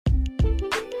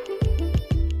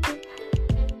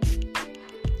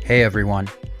Hey everyone,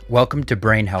 welcome to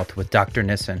Brain Health with Dr.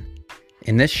 Nissen.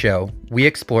 In this show, we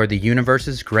explore the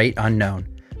universe's great unknown,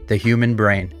 the human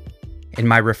brain. In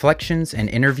my reflections and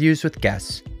interviews with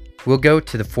guests, we'll go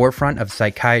to the forefront of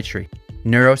psychiatry,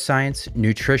 neuroscience,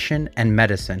 nutrition, and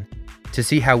medicine to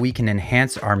see how we can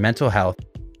enhance our mental health,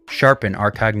 sharpen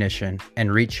our cognition,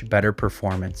 and reach better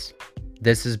performance.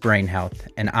 This is Brain Health,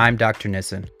 and I'm Dr.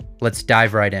 Nissen. Let's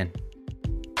dive right in.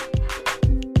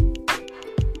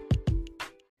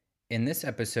 In this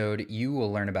episode, you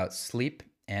will learn about sleep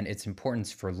and its importance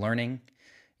for learning.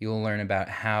 You will learn about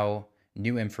how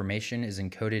new information is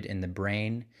encoded in the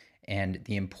brain and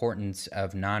the importance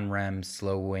of non-REM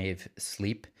slow-wave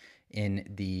sleep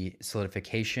in the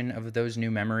solidification of those new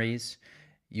memories.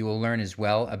 You will learn as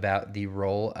well about the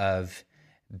role of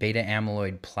beta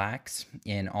amyloid plaques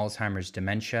in Alzheimer's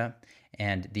dementia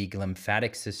and the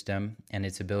glymphatic system and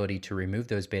its ability to remove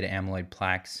those beta amyloid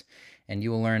plaques. And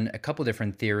you will learn a couple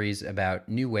different theories about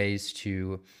new ways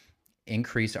to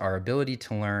increase our ability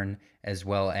to learn, as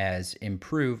well as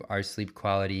improve our sleep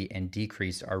quality and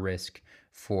decrease our risk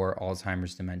for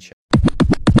Alzheimer's dementia.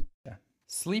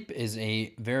 Sleep is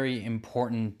a very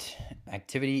important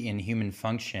activity in human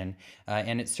function,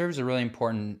 and it serves a really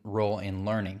important role in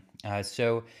learning.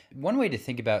 So one way to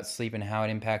think about sleep and how it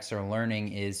impacts our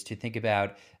learning is to think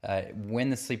about when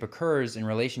the sleep occurs in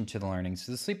relation to the learning.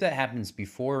 So the sleep that happens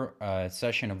before a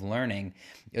session of learning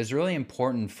is really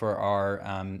important for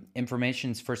our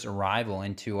information's first arrival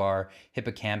into our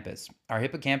hippocampus. Our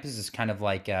hippocampus is kind of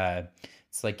like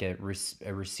it's like a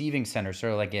receiving center,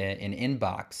 sort of like an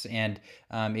inbox, and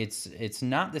it's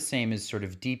not the same as sort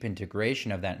of deep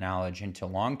integration of that knowledge into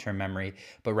long-term memory,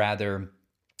 but rather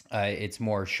it's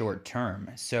more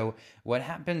short-term. So what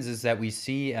happens is that we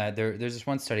see there's this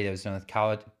one study that was done with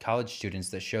college students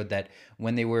that showed that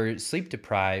when they were sleep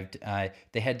deprived,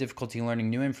 they had difficulty learning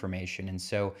new information. And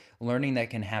so learning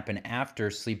that can happen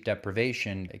after sleep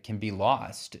deprivation can be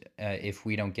lost if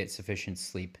we don't get sufficient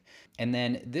sleep. And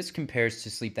then this compares to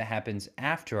sleep that happens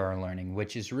after our learning,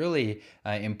 which is really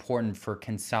important for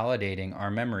consolidating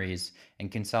our memories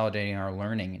and consolidating our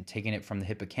learning and taking it from the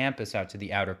hippocampus out to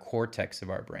the outer cortex of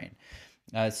our brain.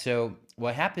 So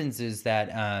what happens is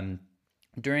that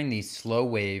during these slow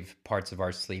wave parts of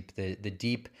our sleep, the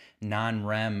deep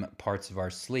non-REM parts of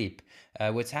our sleep,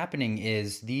 what's happening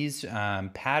is these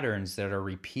patterns that are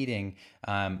repeating,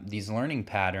 these learning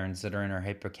patterns that are in our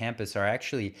hippocampus are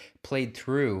actually played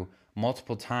through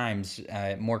multiple times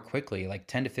more quickly, like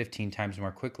 10 to 15 times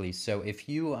more quickly. So if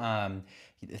you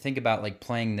think about like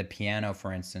playing the piano,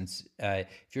 for instance, if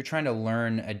you're trying to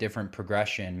learn a different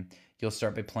progression, you'll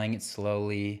start by playing it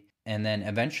slowly, and then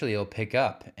eventually it'll pick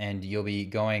up and you'll be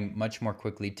going much more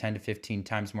quickly, 10 to 15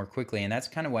 times more quickly. And that's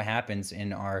kind of what happens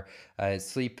in our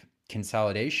sleep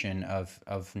consolidation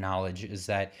of knowledge, is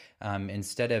that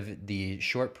instead of the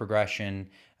short progression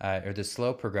or the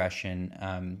slow progression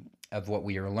of what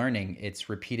we are learning, it's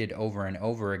repeated over and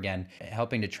over again,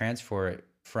 helping to transfer it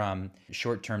from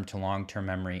short-term to long-term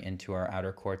memory into our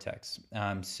outer cortex.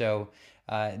 So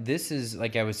this is,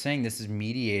 like I was saying, this is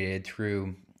mediated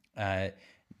through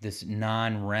this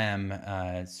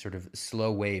non-REM sort of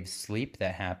slow wave sleep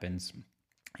that happens.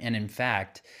 And in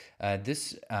fact,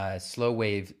 this slow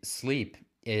wave sleep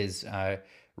is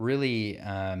really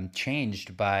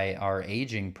changed by our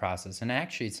aging process. And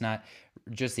actually, it's not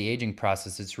just the aging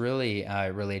process, it's really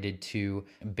related to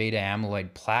beta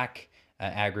amyloid plaque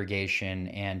aggregation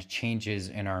and changes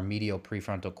in our medial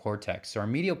prefrontal cortex. So our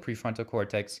medial prefrontal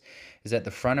cortex is at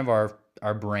the front of our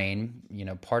brain,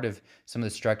 part of some of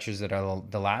the structures that are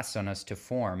the last on us to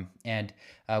form. And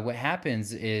what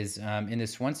happens is in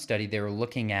this one study, they were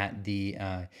looking at the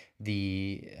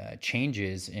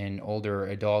changes in older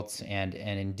adults and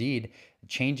indeed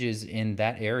changes in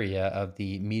that area of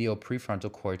the medial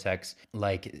prefrontal cortex,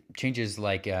 like changes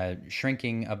like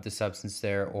shrinking of the substance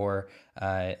there or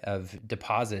of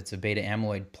deposits of beta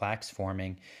amyloid plaques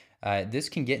forming. This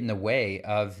can get in the way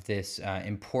of this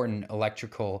important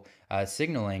electrical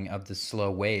signaling of the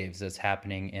slow waves that's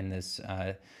happening in this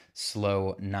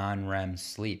slow non-REM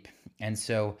sleep. And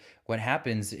so what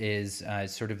happens is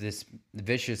sort of this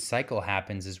vicious cycle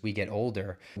happens as we get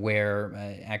older, where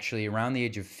actually around the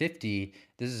age of 50,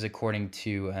 this is according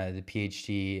to the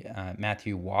PhD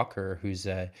Matthew Walker, who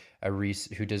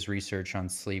does research on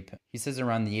sleep. He says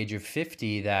around the age of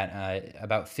 50 that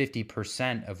about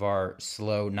 50% of our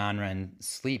slow non-REM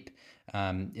sleep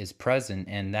is present,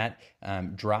 and that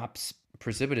drops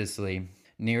precipitously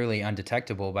nearly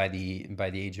undetectable by the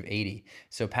age of 80.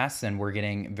 So past then, we're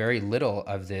getting very little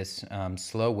of this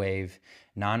slow wave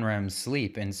non-REM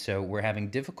sleep, and so we're having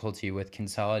difficulty with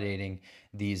consolidating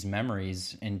these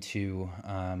memories into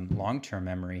long-term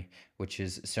memory, which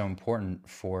is so important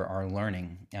for our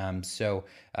learning.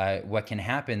 What can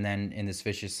happen then in this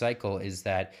vicious cycle is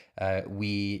that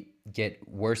we get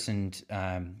worsened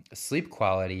sleep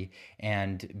quality,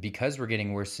 and because we're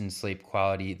getting worsened sleep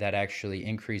quality, that actually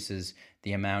increases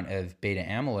the amount of beta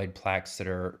amyloid plaques that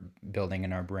are building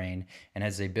in our brain. And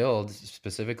as they build,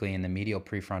 specifically in the medial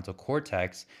prefrontal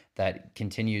cortex, that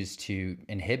continues to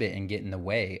inhibit and get in the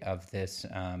way of this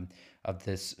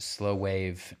slow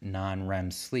wave non-REM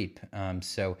sleep.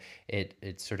 So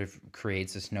it sort of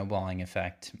creates a snowballing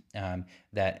effect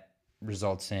that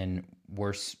results in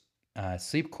worse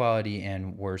sleep quality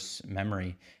and worse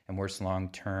memory and worse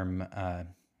long-term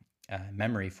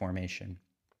memory formation.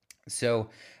 So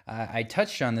I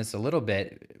touched on this a little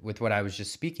bit with what I was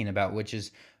just speaking about, which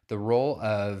is the role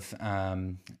of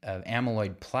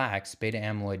amyloid plaques, beta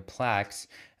amyloid plaques,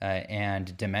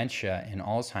 and dementia and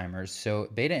Alzheimer's. So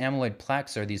beta amyloid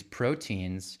plaques are these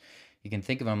proteins. You can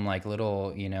think of them like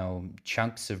little,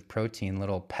 chunks of protein,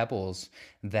 little pebbles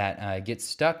that get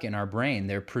stuck in our brain.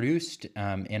 They're produced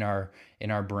in our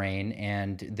brain,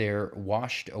 and they're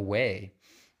washed away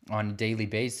on a daily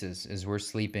basis as we're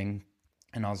sleeping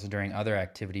and also during other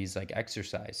activities like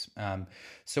exercise.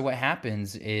 So what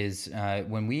happens is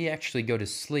when we actually go to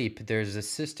sleep, there's a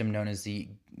system known as the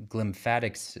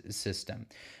glymphatic system.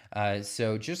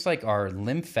 So just like our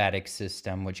lymphatic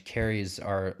system, which carries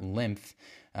our lymph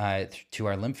to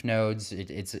our lymph nodes,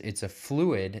 it's a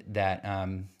fluid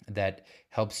that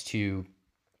helps to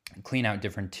clean out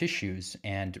different tissues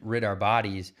and rid our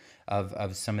bodies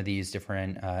of some of these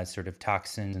different sort of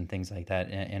toxins and things like that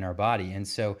in our body. And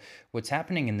so what's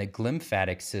happening in the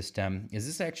glymphatic system is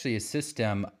this actually a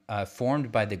system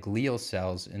formed by the glial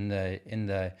cells in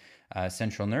the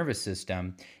central nervous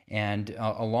system. And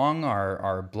along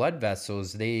our blood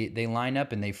vessels, they line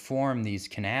up and they form these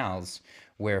canals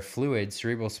where fluid,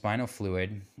 cerebrospinal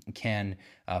fluid, can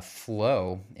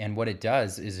flow. And what it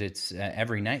does is it's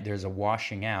every night there's a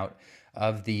washing out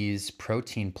of these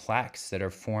protein plaques that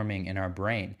are forming in our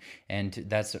brain. And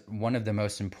that's one of the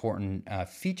most important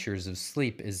features of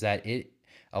sleep, is that it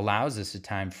allows us a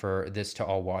time for this to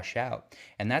all wash out.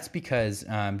 And that's because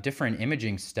different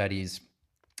imaging studies,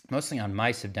 mostly on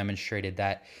mice, have demonstrated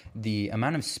that the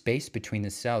amount of space between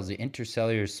the cells, the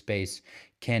intercellular space,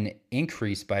 can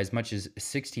increase by as much as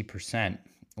 60%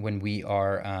 when we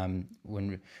are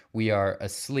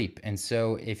asleep. And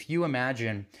so, if you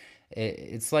imagine,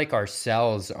 it's like our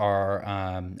cells are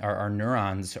our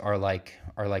neurons are like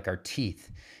our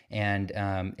teeth, and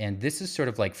this is sort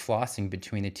of like flossing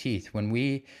between the teeth. When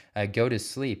we go to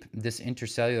sleep, this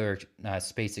intercellular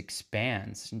space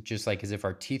expands, just like as if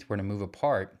our teeth were to move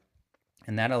apart.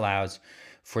 And that allows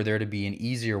for there to be an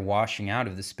easier washing out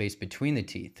of the space between the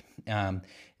teeth.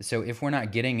 So if we're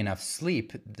not getting enough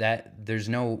sleep, that there's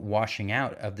no washing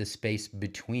out of the space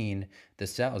between the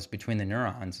cells, between the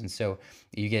neurons. And so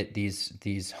you get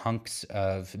these hunks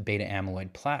of beta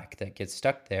amyloid plaque that get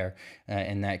stuck there,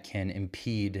 and that can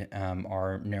impede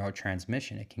our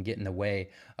neurotransmission. It can get in the way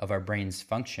of our brain's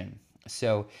function.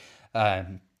 So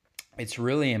it's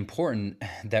really important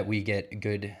that we get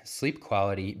good sleep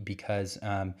quality because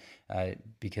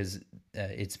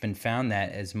it's been found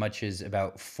that as much as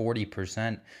about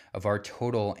 40% of our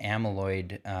total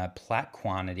amyloid plaque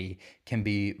quantity can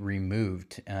be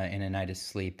removed in a night of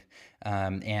sleep.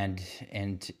 And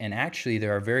actually,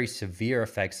 there are very severe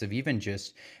effects of even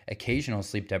just occasional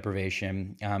sleep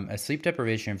deprivation. A sleep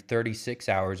deprivation of 36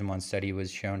 hours in one study was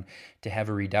shown to have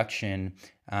a reduction,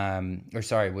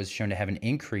 was shown to have an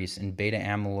increase in beta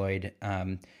amyloid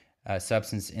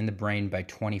substance in the brain by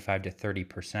 25 to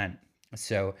 30%.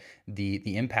 So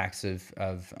the impacts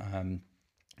of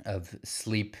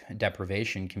sleep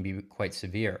deprivation can be quite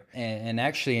severe. And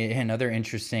actually, another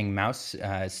interesting mouse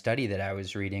study that I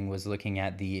was reading was looking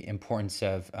at the importance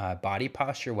of body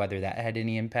posture, whether that had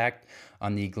any impact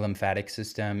on the glymphatic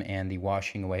system and the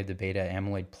washing away of the beta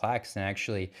amyloid plaques. And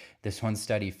actually, this one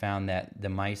study found that the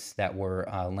mice that were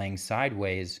laying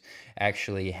sideways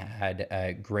actually had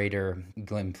a greater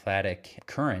glymphatic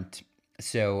current.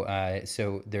 So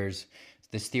there's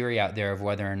this theory out there of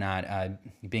whether or not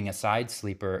being a side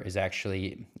sleeper is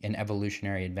actually an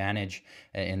evolutionary advantage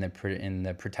in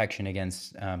the protection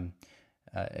against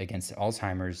against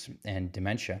Alzheimer's and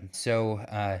dementia. So,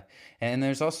 and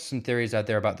there's also some theories out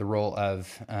there about the role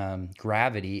of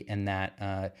gravity, and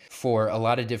that for a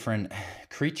lot of different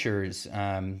creatures,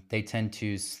 they tend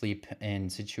to sleep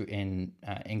in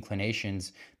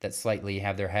inclinations that slightly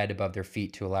have their head above their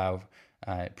feet to allow,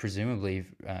 presumably,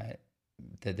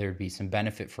 that there'd be some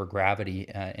benefit for gravity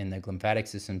in the glymphatic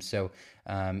system. So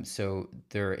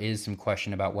there is some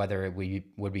question about whether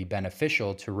would be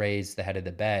beneficial to raise the head of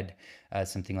the bed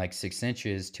something like 6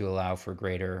 inches to allow for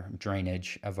greater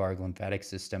drainage of our glymphatic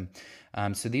system.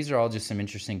 So these are all just some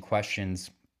interesting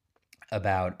questions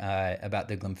about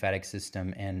the glymphatic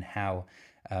system and how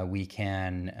we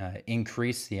can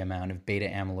increase the amount of beta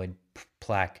amyloid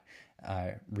plaque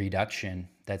reduction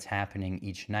that's happening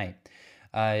each night.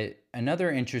 Another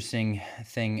interesting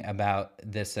thing about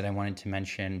this that I wanted to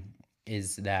mention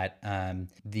is that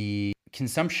the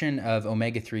consumption of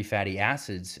omega-3 fatty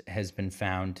acids has been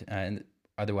found,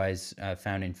 otherwise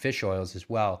found in fish oils as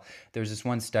well. There was this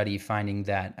one study finding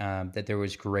that there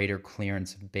was greater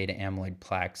clearance of beta amyloid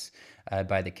plaques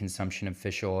by the consumption of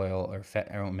fish oil or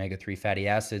omega-3 fatty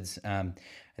acids. I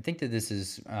think that this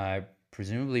is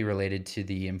presumably related to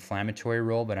the inflammatory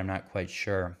role, but I'm not quite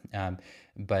sure.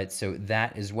 But so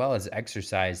that, as well as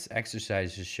exercise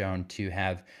is shown to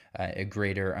have a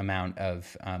greater amount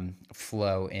of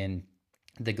flow in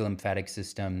the glymphatic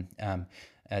system.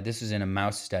 This was in a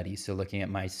mouse study, so looking at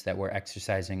mice that were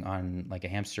exercising on like a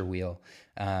hamster wheel,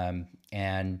 and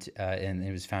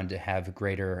it was found to have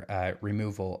greater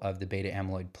removal of the beta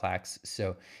amyloid plaques.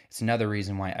 So it's another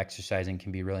reason why exercising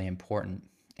can be really important.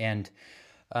 And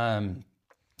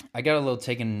I got a little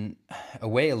taken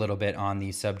away a little bit on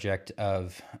the subject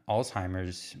of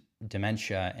Alzheimer's,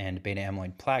 dementia, and beta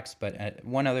amyloid plaques. But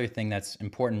one other thing that's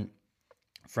important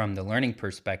from the learning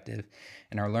perspective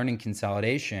and our learning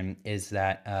consolidation is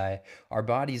that our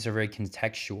bodies are very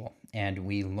contextual, and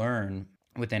we learn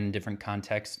within a different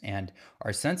context, and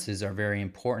our senses are very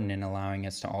important in allowing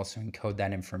us to also encode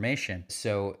that information.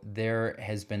 So there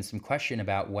has been some question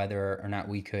about whether or not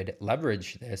we could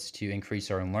leverage this to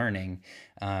increase our learning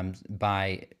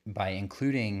by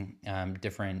including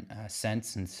different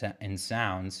scents and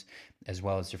sounds, as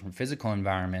well as different physical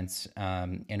environments,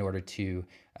 in order to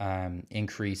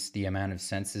increase the amount of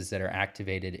senses that are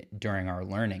activated during our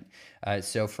learning.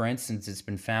 So for instance, it's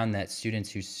been found that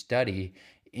students who study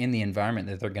in the environment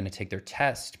that they're going to take their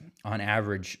test, on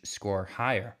average, score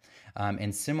higher.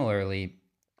 And similarly,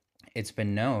 it's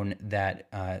been known that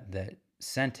that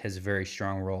scent has a very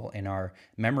strong role in our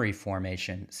memory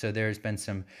formation. So there's been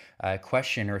some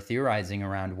question or theorizing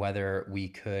around whether we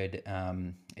could,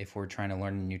 if we're trying to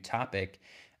learn a new topic,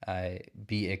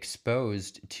 be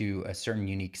exposed to a certain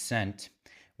unique scent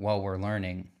while we're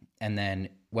learning, and then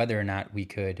whether or not we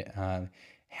could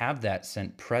have that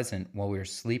scent present while we were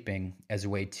sleeping as a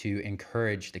way to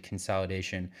encourage the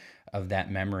consolidation of that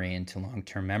memory into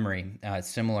long-term memory.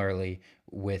 Similarly,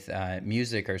 with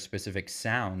music or specific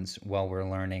sounds while we're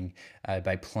learning,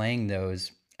 by playing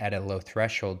those at a low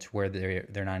threshold to where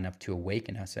they're not enough to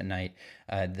awaken us at night,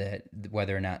 that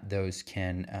whether or not those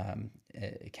can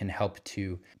help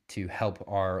to help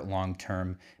our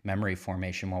long-term memory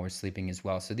formation while we're sleeping as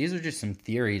well. So these are just some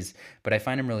theories, but I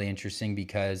find them really interesting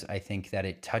because I think that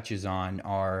it touches on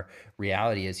our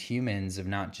reality as humans of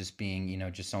not just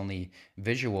being, just only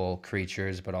visual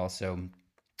creatures, but also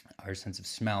our sense of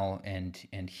smell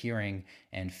and hearing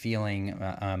and feeling.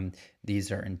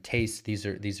 These are in taste.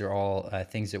 These are all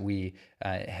things that we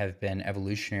have been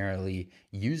evolutionarily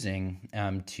using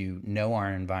to know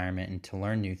our environment and to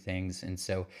learn new things, and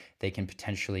so they can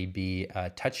potentially be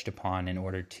touched upon in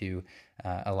order to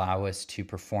allow us to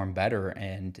perform better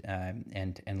and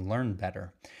learn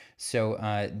better.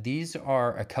 So these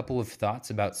are a couple of thoughts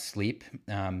about sleep.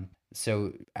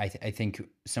 So I think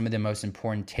some of the most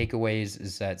important takeaways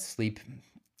is that sleep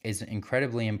is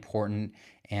incredibly important.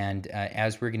 And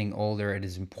as we're getting older, it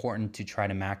is important to try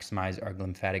to maximize our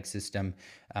glymphatic system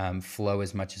flow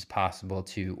as much as possible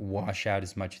to wash out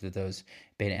as much of those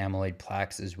beta amyloid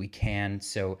plaques as we can.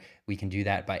 So we can do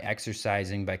that by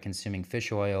exercising, by consuming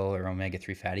fish oil or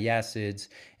omega-3 fatty acids,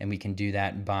 and we can do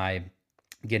that by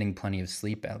getting plenty of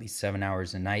sleep, at least 7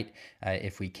 hours a night,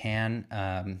 if we can.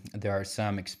 There are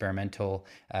some experimental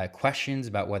questions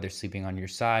about whether sleeping on your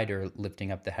side or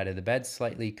lifting up the head of the bed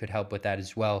slightly could help with that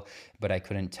as well, but I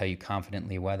couldn't tell you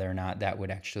confidently whether or not that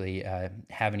would actually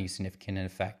have any significant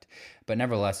effect. But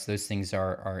nevertheless, those things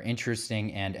are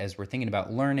interesting, and as we're thinking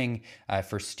about learning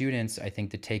for students, I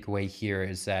think the takeaway here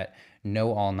is that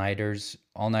No all-nighters.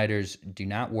 All-nighters do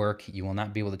not work. You will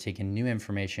not be able to take in new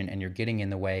information, and you're getting in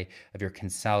the way of your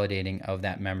consolidating of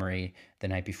that memory the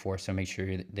night before. So make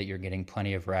sure that you're getting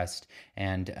plenty of rest.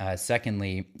 And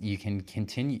secondly, you can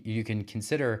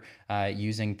consider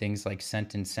using things like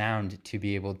scent and sound to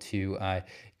be able to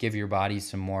give your body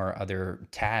some more other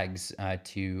tags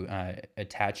to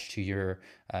attach to your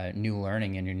new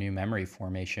learning and your new memory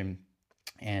formation,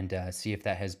 and see if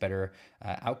that has better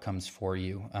outcomes for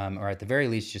you, or at the very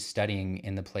least, just studying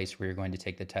in the place where you're going to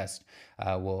take the test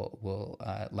will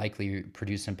likely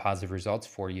produce some positive results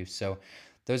for you. So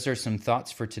those are some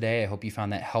thoughts for today. I hope you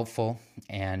found that helpful,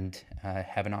 and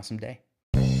have an awesome day.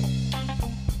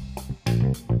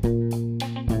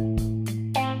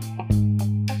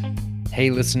 Hey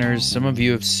listeners, some of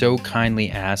you have so kindly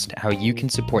asked how you can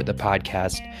support the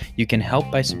podcast. You can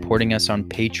help by supporting us on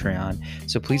Patreon,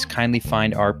 so please kindly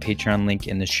find our Patreon link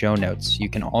in the show notes. You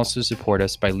can also support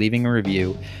us by leaving a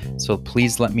review, so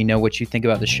please let me know what you think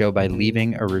about the show by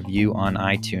leaving a review on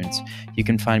iTunes. You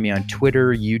can find me on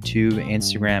Twitter, YouTube,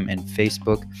 Instagram, and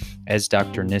Facebook as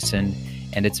Dr. Nissen.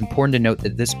 And it's important to note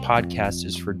that this podcast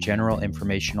is for general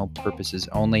informational purposes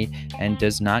only and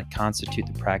does not constitute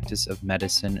the practice of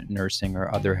medicine, nursing,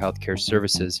 or other healthcare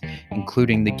services,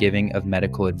 including the giving of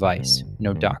medical advice.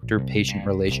 No doctor-patient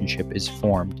relationship is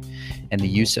formed, and the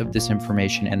use of this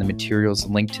information and the materials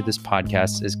linked to this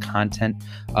podcast is content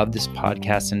of this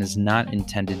podcast and is not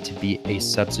intended to be a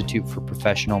substitute for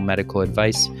professional medical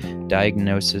advice,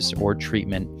 diagnosis, or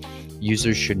treatment.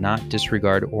 Users should not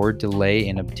disregard or delay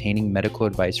in obtaining medical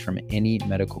advice from any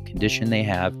medical condition they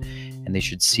have, and they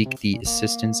should seek the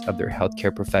assistance of their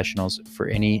healthcare professionals for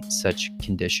any such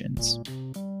conditions.